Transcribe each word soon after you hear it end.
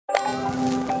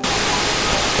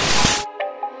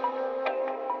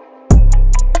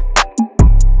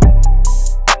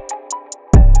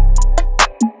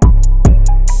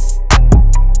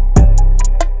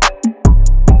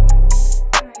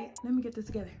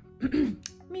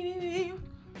me.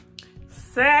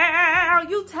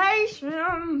 Salutations.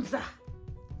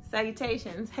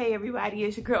 Salutations. Hey everybody,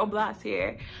 it's your girl Bloss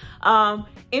here.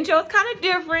 Intro is kind of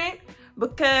different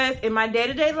because in my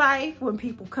day-to-day life, when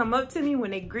people come up to me,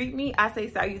 when they greet me, I say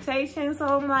salutations. So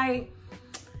I'm like,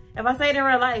 if I say it in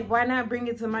real life, why not bring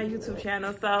it to my YouTube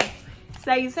channel? So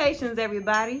salutations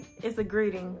everybody. It's a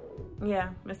greeting. Yeah,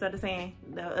 instead of saying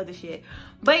the other shit.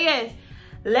 But yes,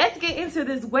 let's get into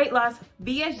this weight loss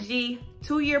VSG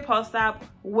 2-year post-op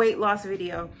weight loss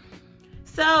video.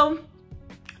 So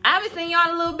I've been seeing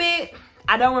y'all a little bit.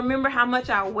 I don't remember how much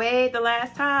I weighed the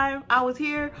last time I was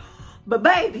here, but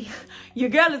baby, your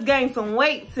girl has gained some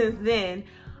weight since then.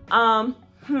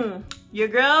 Your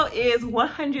girl is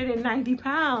 190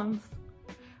 pounds.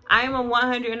 I am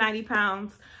 190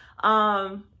 pounds.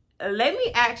 Let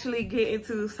me actually get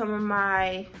into some of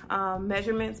my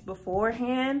measurements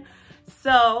beforehand.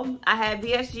 So I had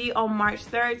VSG on March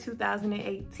 3rd,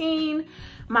 2018.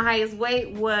 My highest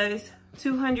weight was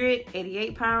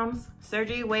 288 pounds.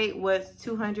 Surgery weight was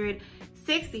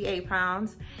 268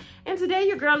 pounds. And today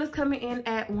your girl is coming in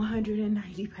at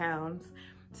 190 pounds.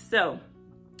 So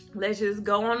let's just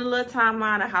go on a little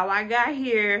timeline of how I got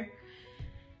here.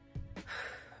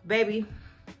 Baby,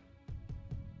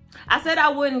 I said I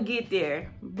wouldn't get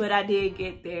there, but I did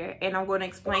get there. And I'm going to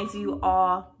explain to you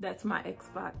all. That's my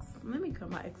Xbox. Let me cut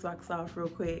my Xbox off real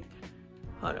quick.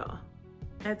 Hold on.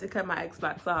 I have to cut my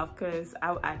Xbox off because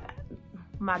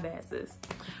my bad, sis.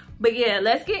 But yeah,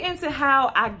 let's get into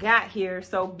how I got here.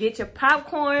 So get your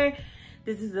popcorn.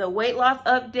 This is a weight loss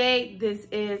update. This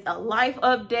is a life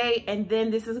update. And then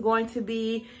this is going to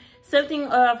be something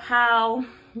of how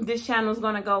this channel is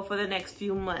going to go for the next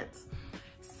few months.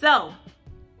 So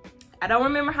I don't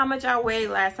remember how much I weighed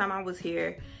last time I was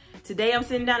here. Today I'm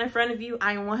sitting down in front of you.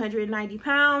 I am 190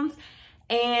 pounds.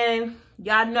 And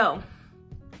y'all know,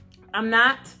 I'm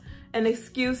not an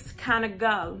excuse kind of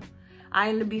girl. I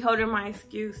am the beholder of my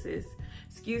excuses.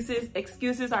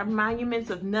 Excuses are monuments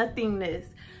of nothingness.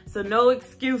 So no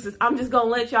excuses. I'm just gonna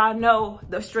let y'all know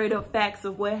the straight up facts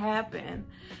of what happened.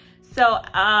 So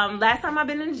last time I've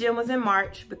been in the gym was in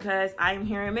March because I'm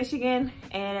here in Michigan,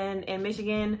 and in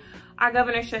Michigan, our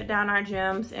governor shut down our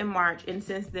gyms in March, and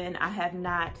since then I have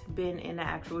not been in the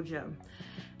actual gym.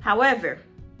 However,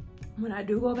 when I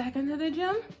do go back into the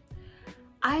gym,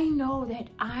 I know that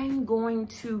I'm going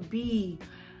to be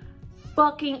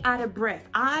fucking out of breath.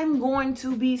 I'm going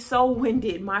to be so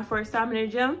winded my first time in the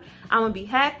gym. I'm gonna be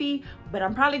happy, but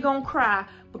I'm probably gonna cry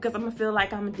because I'm gonna feel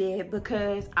like I'm dead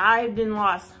because I've been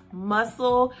lost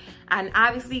muscle and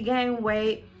obviously gained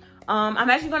weight. I'm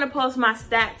actually gonna post my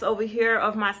stats over here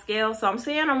of my scale. So I'm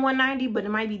saying I'm 190, but it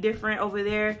might be different over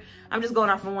there. I'm just going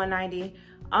off of 190.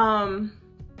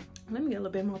 Let me get a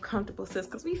little bit more comfortable, sis,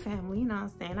 because we family, you know what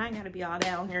I'm saying? I ain't gotta be all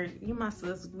down here. You my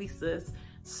sis, we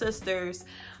sisters.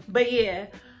 But yeah,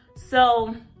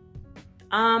 so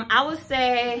I would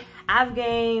say I've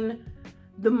gained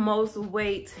the most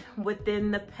weight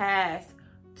within the past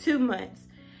 2 months.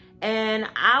 And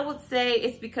I would say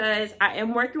it's because I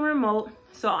am working remote,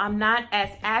 so I'm not as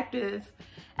active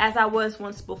as I was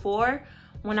once before.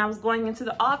 When I was going into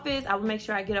the office, I would make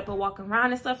sure I get up and walk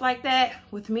around and stuff like that.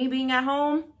 With me being at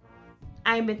home,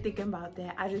 I ain't been thinking about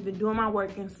that. I just been doing my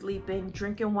work and sleeping,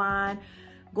 drinking wine,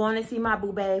 going to see my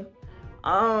boo babe,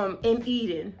 and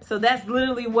eating. So that's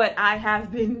literally what I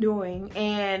have been doing.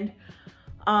 And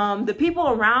the people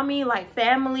around me, like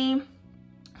family,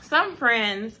 some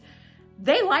friends,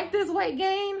 they like this weight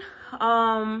gain.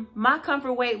 My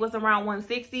comfort weight was around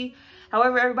 160.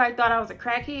 However, everybody thought I was a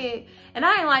crackhead, and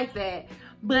I ain't like that.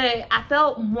 But I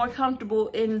felt more comfortable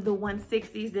in the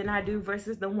 160s than I do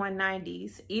versus the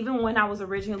 190s. Even when I was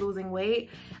originally losing weight,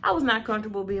 I was not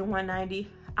comfortable being 190.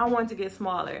 I wanted to get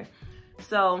smaller.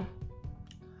 So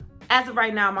as of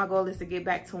right now, my goal is to get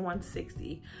back to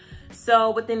 160.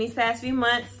 So within these past few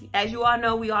months, as you all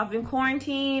know, we all been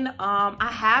quarantined.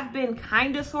 I have been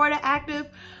kind of sort of active,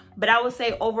 but I would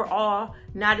say overall,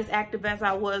 not as active as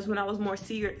I was when I was more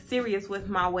serious with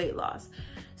my weight loss.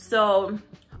 So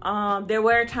there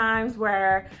were times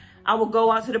where I would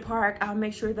go out to the park. I'll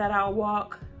make sure that I'll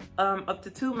walk up to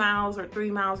 2 miles or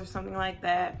 3 miles or something like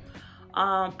that.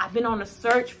 I've been on a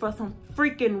search for some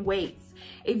freaking weights.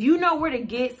 If you know where to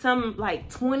get some like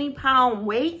 20-pound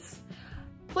weights,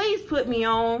 please put me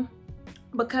on,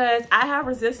 because I have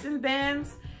resistance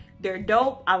bands. They're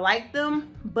dope. I like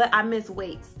them, but I miss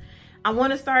weights. I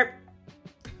want to start,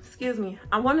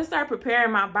 I want to start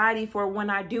preparing my body for when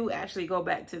I do actually go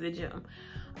back to the gym.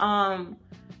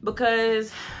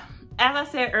 Because as I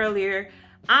said earlier,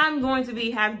 I'm going to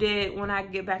be half dead when I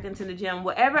get back into the gym.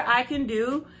 Whatever I can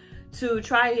do to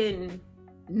try and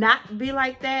not be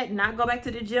like that, not go back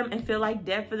to the gym and feel like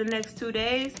death for the next 2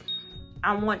 days,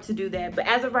 I want to do that. But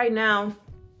as of right now,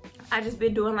 I just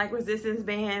been doing like resistance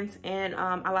bands and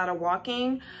a lot of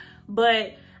walking.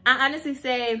 But I honestly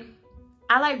say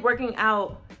I like working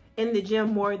out in the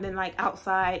gym more than like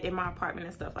outside in my apartment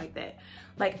and stuff like that.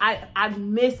 Like I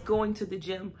miss going to the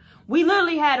gym. We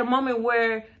literally had a moment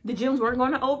where the gyms weren't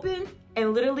going to open,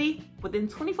 and literally within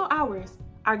 24 hours,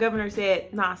 our governor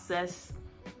said, nah, sis,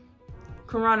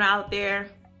 corona out there.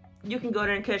 You can go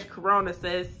there and catch corona,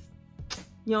 sis.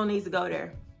 You don't need to go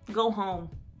there. Go home.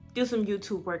 Do some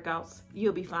YouTube workouts.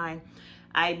 You'll be fine.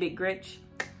 I big Grinch.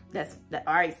 That's that.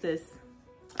 All right, sis.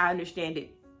 I understand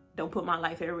it. Don't put my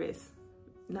life at risk.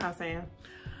 You know what I'm saying?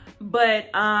 But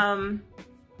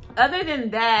other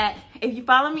than that, if you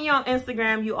follow me on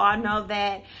Instagram, you all know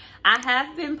that I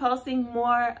have been posting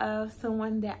more of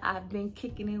someone that I've been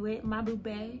kicking it with, my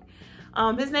boo-bae.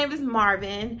 His name is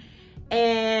Marvin.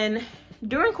 And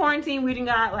during quarantine, we done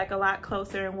got like a lot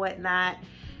closer and whatnot.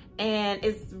 And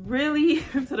it's really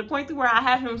to the point to where I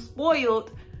have him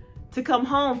spoiled to come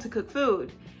home to cook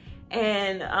food.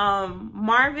 And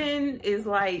Marvin is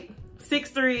like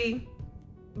 6'3",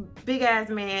 big ass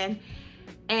man.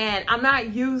 And I'm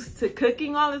not used to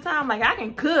cooking all the time. Like I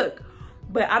can cook,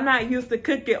 but I'm not used to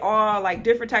cooking all like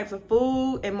different types of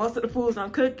food. And most of the foods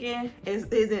I'm cooking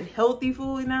isn't healthy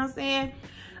food, you know what I'm saying?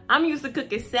 I'm used to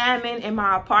cooking salmon in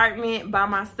my apartment by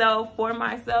myself, for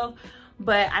myself.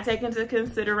 But I take into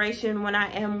consideration when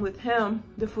I am with him,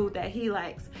 the food that he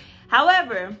likes.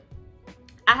 However,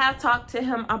 I have talked to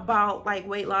him about like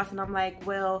weight loss, and I'm like,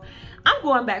 well, I'm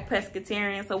going back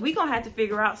pescatarian, so we gonna have to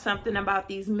figure out something about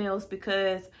these meals,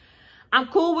 because I'm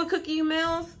cool with cooking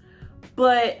meals,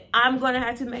 but I'm gonna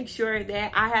have to make sure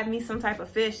that I have me some type of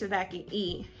fish that I can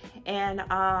eat. And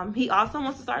he also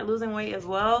wants to start losing weight as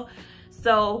well.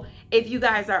 So if you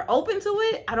guys are open to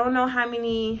it, I don't know how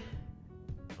many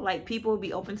like people will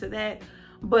be open to that,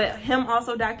 but him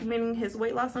also documenting his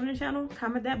weight loss on the channel,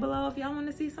 comment that below if y'all want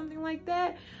to see something like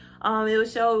that. It will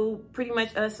show pretty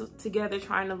much us together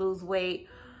trying to lose weight.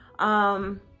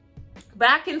 But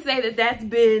I can say that that's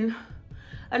been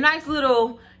a nice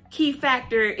little key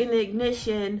factor in the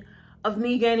ignition of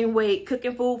me gaining weight,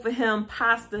 cooking food for him,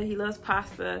 pasta. He loves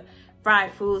pasta,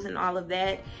 fried foods and all of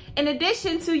that. In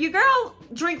addition to, your girl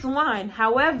drinks wine.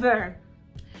 However,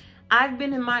 I've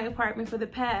been in my apartment for the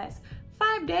past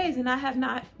 5 days and I have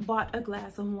not bought a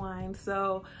glass of wine.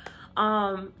 So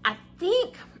I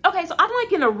think, okay, so I'm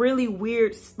like in a really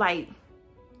weird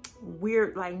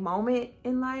moment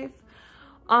in life.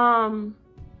 The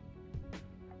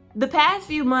past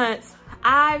few months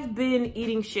I've been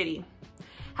eating shitty.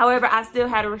 However, I still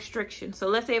had a restriction. So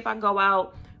let's say if I go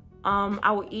out,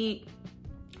 I will eat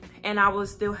and I will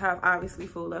still have obviously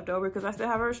food left over because I still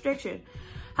have a restriction.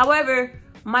 However,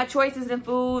 my choices in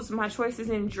foods, my choices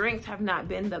in drinks have not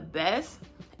been the best.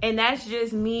 And that's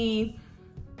just me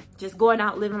just going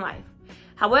out living life.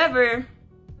 However,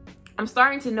 I'm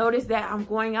starting to notice that I'm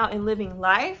going out and living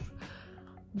life,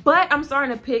 but I'm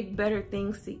starting to pick better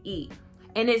things to eat.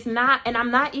 And it's not, and I'm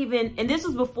not even, and this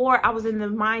was before I was in the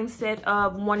mindset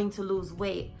of wanting to lose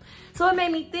weight. So it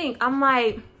made me think, I'm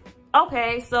like,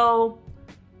 okay, so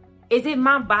is it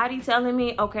my body telling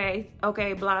me, okay,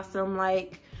 Blossom,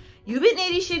 like, you've been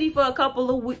eating shitty for a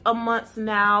couple of months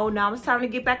now. Now it's time to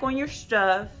get back on your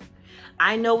stuff.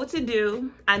 I know what to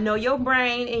do. I know your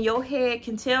brain and your head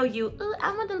can tell you,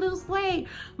 I want to lose weight.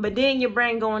 But then your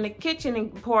brain go in the kitchen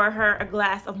and pour her a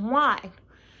glass of wine.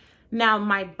 Now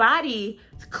my body,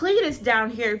 Cletus down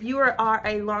here, if you are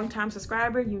a longtime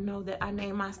subscriber, you know that I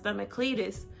named my stomach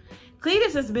Cletus.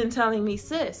 Cletus has been telling me,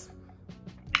 sis,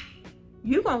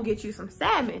 you gonna get you some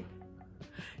salmon.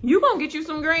 You gonna get you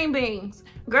some green beans.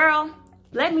 Girl,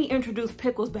 let me introduce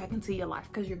pickles back into your life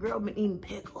because your girl been eating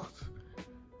pickles.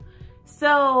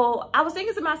 So I was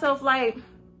thinking to myself, like,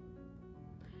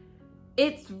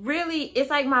 it's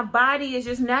like my body is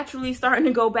just naturally starting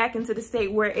to go back into the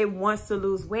state where it wants to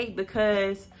lose weight,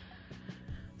 because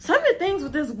some of the things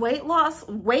with this weight loss,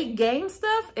 weight gain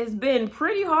stuff has been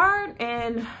pretty hard,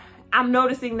 and I'm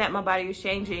noticing that my body is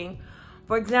changing.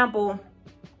 For example,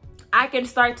 I can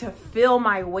start to feel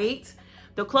my weight.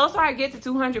 The closer I get to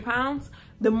 200 pounds,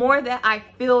 the more that I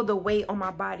feel the weight on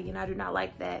my body, and I do not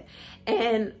like that.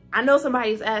 And I know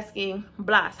somebody's asking,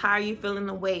 Blas, how are you feeling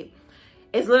the weight?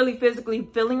 It's literally physically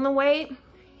feeling the weight,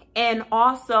 and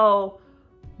also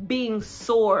being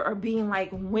sore or being like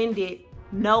winded.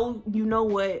 No, you know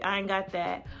what, I ain't got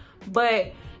that.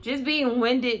 But just being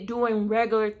winded doing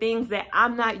regular things that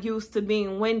I'm not used to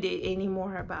being winded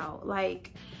anymore about.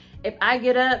 Like, if I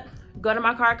get up, go to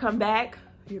my car, come back,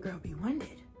 your girl be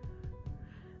winded.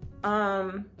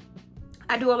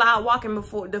 I do a lot of walking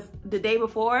before the day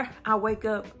before. I wake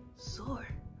up sore.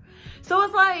 So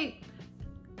it's like,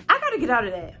 I gotta get out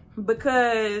of that,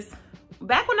 because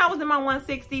back when I was in my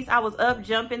 160s, I was up,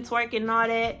 jumping, twerking, and all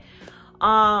that.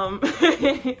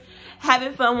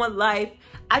 Having fun with life.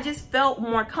 I just felt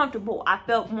more comfortable. I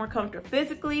felt more comfortable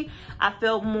physically. I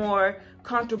felt more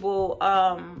comfortable,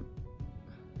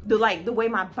 the way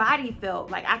my body felt.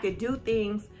 Like I could do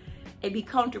things and be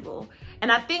comfortable.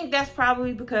 And I think that's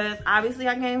probably because obviously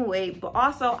I gained weight, but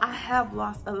also I have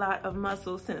lost a lot of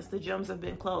muscle since the gyms have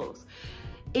been closed.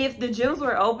 If the gyms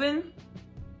were open,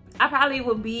 I probably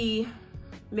would be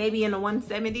maybe in the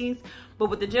 170s, but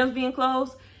with the gyms being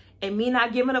closed and me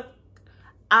not giving up,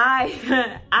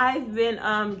 I've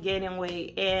been gaining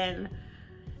weight. And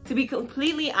to be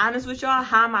completely honest with y'all,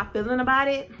 how am I feeling about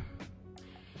it?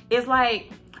 It's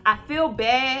like I feel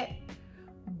bad,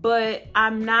 but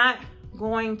I'm not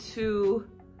going to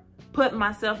put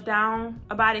myself down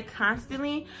about it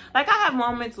constantly. Like I have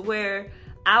moments where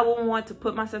I will want to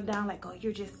put myself down, like, oh,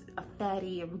 you're just a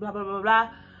fatty and blah blah blah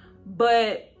blah,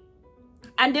 but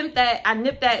I nip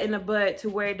that in the bud to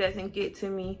where it doesn't get to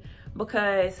me,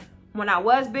 because when I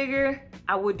was bigger,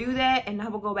 I would do that and I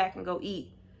would go back and go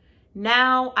eat.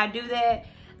 Now I do that,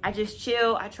 I just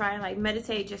chill, I try and like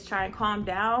meditate, just try and calm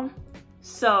down.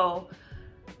 So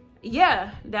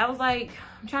yeah, that was like,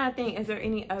 I'm trying to think, is there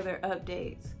any other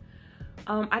updates?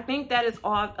 I think that is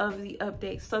all of the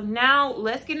updates. So now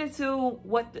let's get into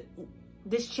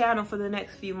this channel for the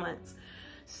next few months.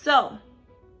 So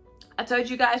I told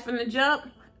you guys from the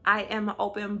jump, I am an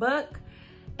open book,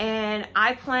 and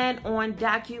I plan on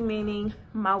documenting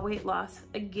my weight loss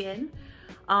again.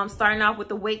 Starting off with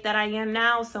the weight that I am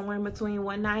now, somewhere in between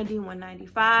 190 and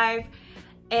 195.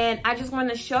 And I just want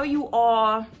to show you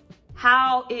all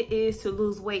how it is to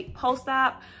lose weight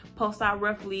post-op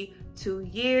roughly 2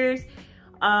 years,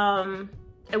 and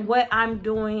what I'm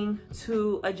doing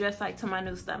to adjust like to my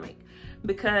new stomach.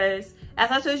 Because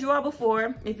as I told you all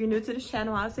before, if you're new to this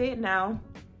channel, I'll say it now,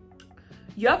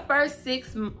 your first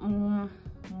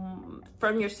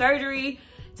from your surgery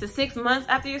to 6 months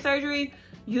after your surgery,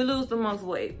 you lose the most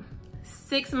weight.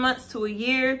 6 months to a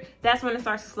year, that's when it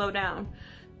starts to slow down.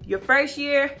 Your first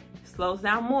year slows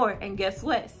down more, and guess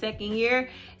what? Second year,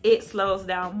 it slows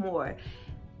down more.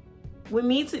 With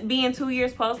me being 2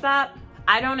 years post-op,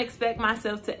 I don't expect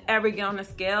myself to ever get on the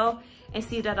scale and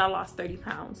see that I lost 30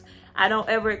 pounds. I don't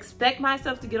ever expect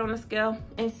myself to get on the scale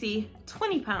and see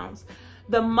 20 pounds.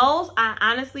 The most I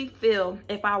honestly feel,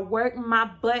 if I work my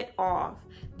butt off,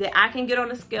 that I can get on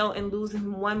the scale and lose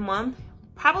in 1 month,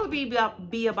 probably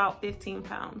be about 15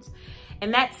 pounds.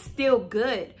 And that's still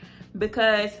good,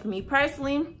 because me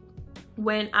personally,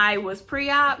 when I was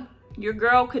pre-op, your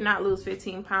girl could not lose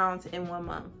 15 pounds in 1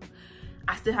 month.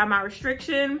 I still have my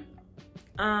restriction.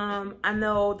 I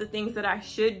know the things that I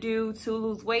should do to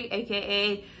lose weight,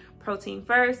 aka protein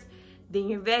first, then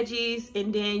your veggies,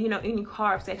 and then, you know, any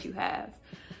carbs that you have.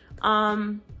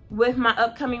 With my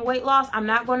upcoming weight loss, I'm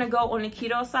not going to go on the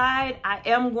keto side. I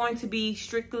am going to be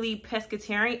strictly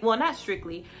pescatarian. Well, not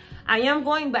strictly. I am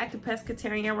going back to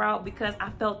pescatarian route because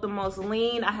I felt the most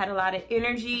lean. I had a lot of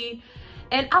energy,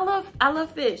 and I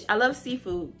love fish. I love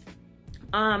seafood.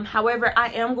 However,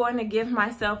 I am going to give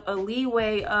myself a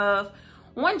leeway of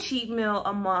 1 cheat meal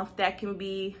a month that can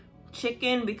be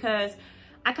chicken, because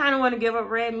I kind of want to give up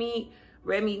red meat.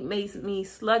 Red meat makes me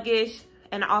sluggish,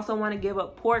 and I also want to give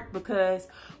up pork because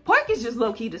pork is just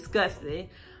low-key disgusting.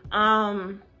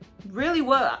 Really,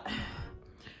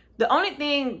 the only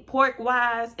thing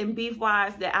pork-wise and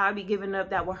beef-wise that I'll be giving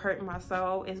up that will hurt my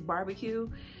soul is barbecue.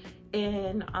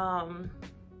 And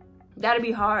that'll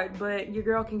be hard, but your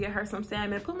girl can get her some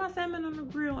salmon. Put my salmon on the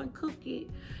grill and cook it.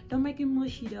 Don't make it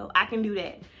mushy though. I can do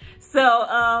that.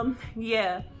 So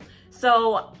yeah.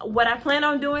 So what I plan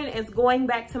on doing is going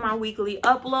back to my weekly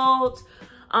uploads.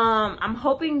 I'm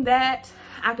hoping that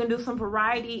I can do some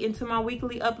variety into my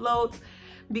weekly uploads,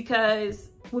 because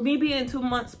with me being 2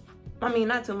 months, I mean,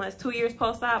 not 2 months, 2 years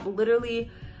post-op,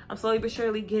 literally, I'm slowly but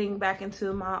surely getting back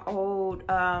into my old,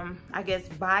 I guess,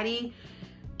 body.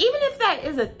 Even if that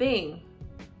is a thing.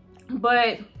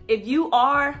 But if you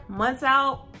are months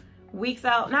out, weeks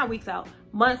out, not weeks out,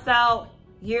 months out,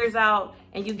 years out,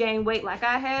 and you gain weight like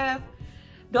I have,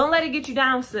 don't let it get you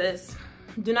down, sis.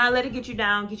 Do not let it get you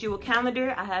down. Get you a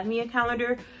calendar. I have me a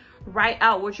calendar. Write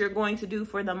out what you're going to do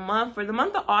for the month. For the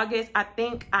month of August, I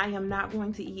think I am not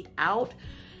going to eat out.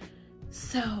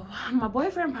 So my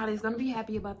boyfriend probably is going to be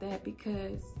happy about that,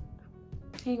 because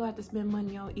he ain't going to have to spend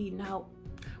money on eating out.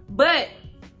 But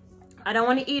I don't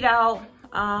want to eat out.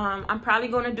 I'm probably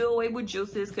going to do away with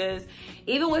juices because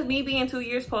even with me being 2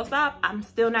 years post-op, I'm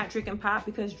still not drinking pop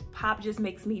because pop just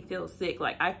makes me feel sick.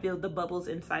 Like I feel the bubbles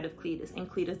inside of Cletus and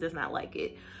Cletus does not like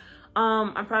it.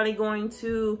 I'm probably going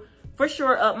to for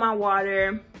sure up my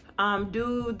water,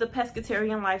 do the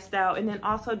pescatarian lifestyle, and then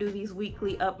also do these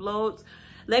weekly uploads.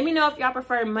 Let me know if y'all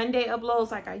prefer Monday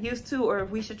uploads like I used to, or if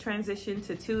we should transition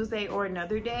to Tuesday or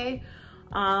another day.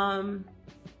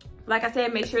 Like I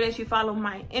said, make sure that you follow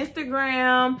my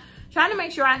Instagram. Trying to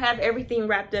make sure I have everything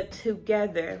wrapped up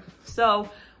together. So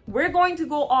we're going to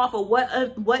go off of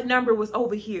what number was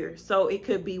over here. So it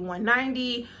could be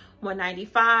 190,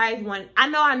 195.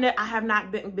 I have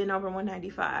not been over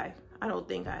 195. I don't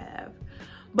think I have.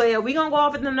 But yeah, we're gonna go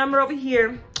off of the number over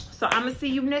here. So I'm gonna see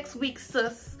you next week,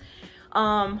 sis.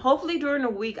 Hopefully during the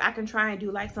week I can try and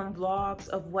do like some vlogs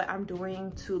of what I'm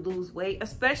doing to lose weight,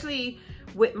 especially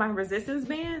with my resistance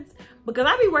bands, because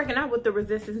I be working out with the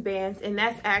resistance bands and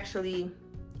that's actually,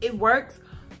 it works,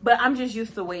 but I'm just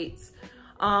used to weights.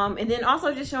 And then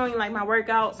also just showing like my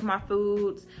workouts, my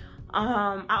foods.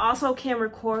 I also can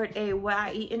record what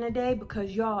I eat in a day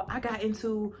because y'all, I got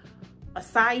into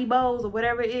acai bowls or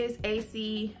whatever it is,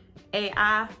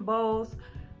 ACAI bowls.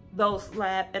 Those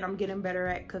slap and I'm getting better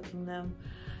at cooking them.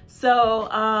 So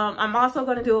I'm also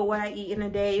going to do what I eat in a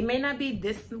day. It may not be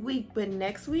this week but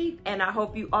next week, and I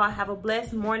hope you all have a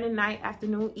blessed morning, night,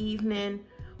 afternoon, evening,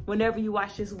 whenever you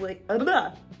watch this week.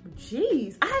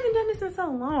 Jeez, I haven't done this in so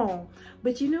long,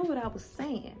 but you know what I was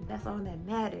saying. That's all that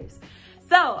matters.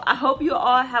 So I hope you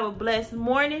all have a blessed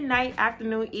morning, night,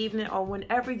 afternoon, evening, or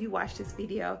whenever you watch this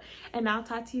video, and I'll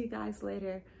talk to you guys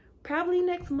later, probably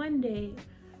next Monday.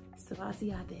 So I'll see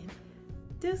y'all then.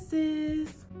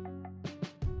 Deuces.